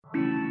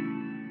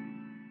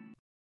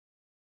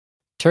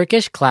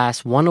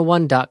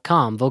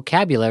TurkishClass101.com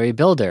Vocabulary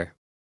Builder.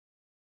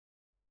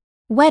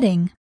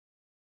 Wedding.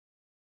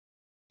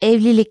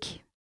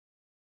 Evlilik.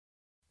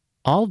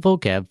 All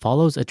vocab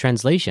follows a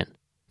translation.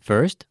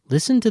 First,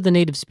 listen to the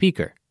native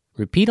speaker.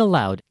 Repeat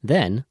aloud,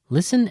 then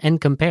listen and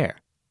compare.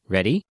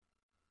 Ready?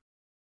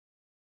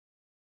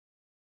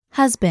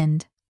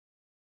 Husband.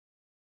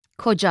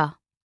 Koca.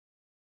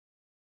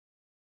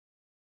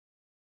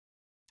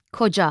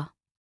 Koca.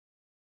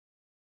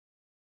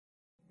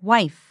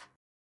 Wife.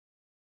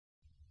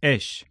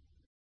 Eş.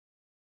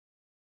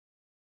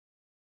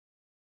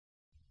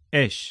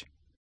 Eş.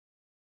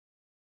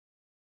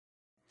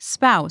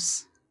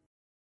 Spouse.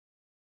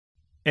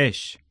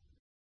 Eş.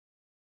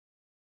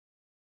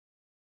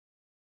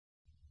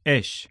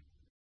 Eş.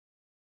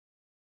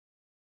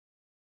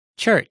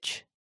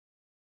 Church.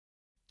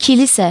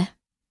 Kilise.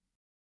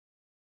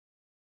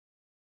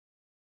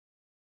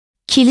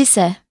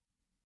 Kilise.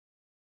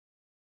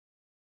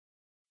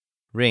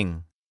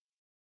 Ring.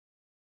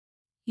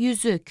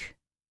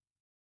 Yüzük.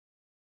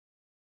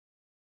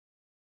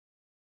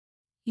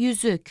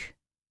 Yüzük.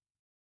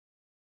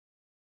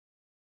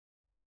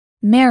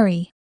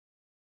 Marry.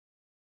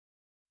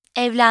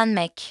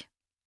 Evlenmek.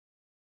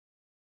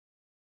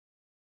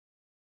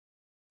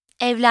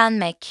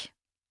 Evlenmek.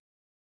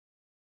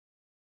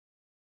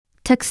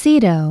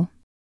 Tuxedo.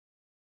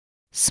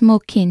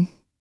 Smoking.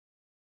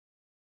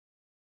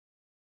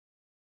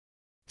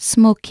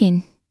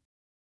 Smoking.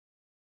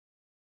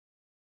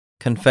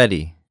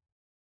 Confetti.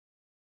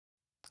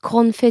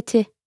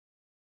 Konfeti.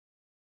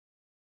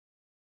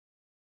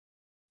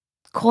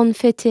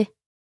 Konfeti.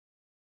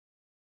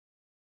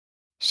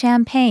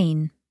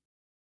 Champagne.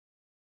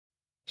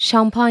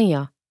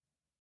 Şampanya.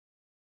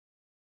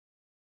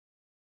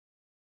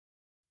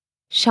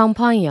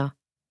 Şampanya.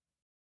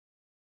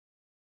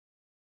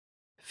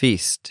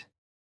 Feast.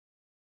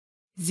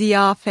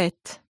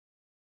 Ziyafet.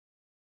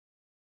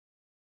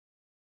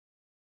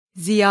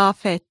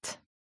 Ziyafet.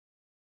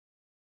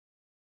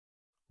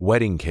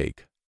 Wedding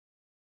cake.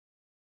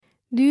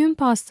 Düğün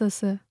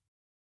pastası.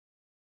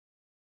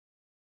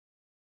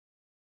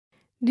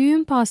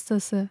 Düğün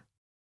pastası.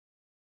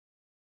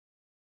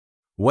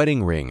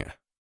 Wedding ring.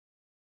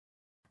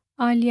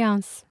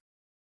 Alyans.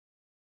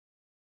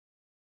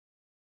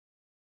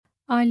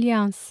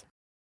 Alyans.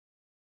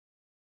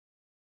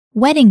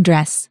 Wedding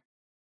dress.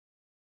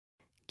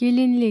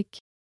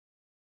 Gelinlik.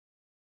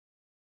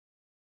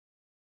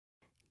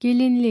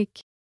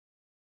 Gelinlik.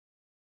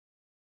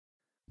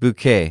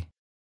 Bouquet.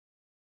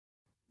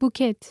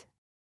 Buket.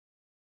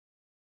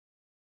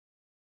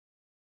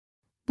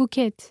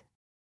 Buket.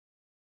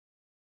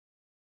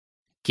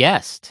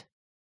 Guest.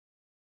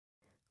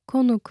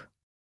 Konuk.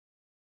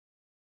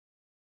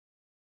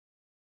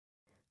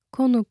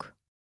 Konuk.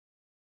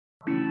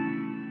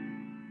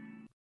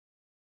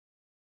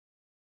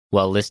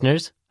 Well,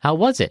 listeners, how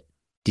was it?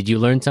 Did you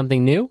learn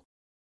something new?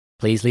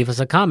 Please leave us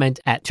a comment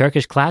at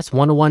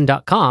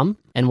TurkishClass101.com,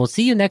 and we'll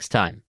see you next time.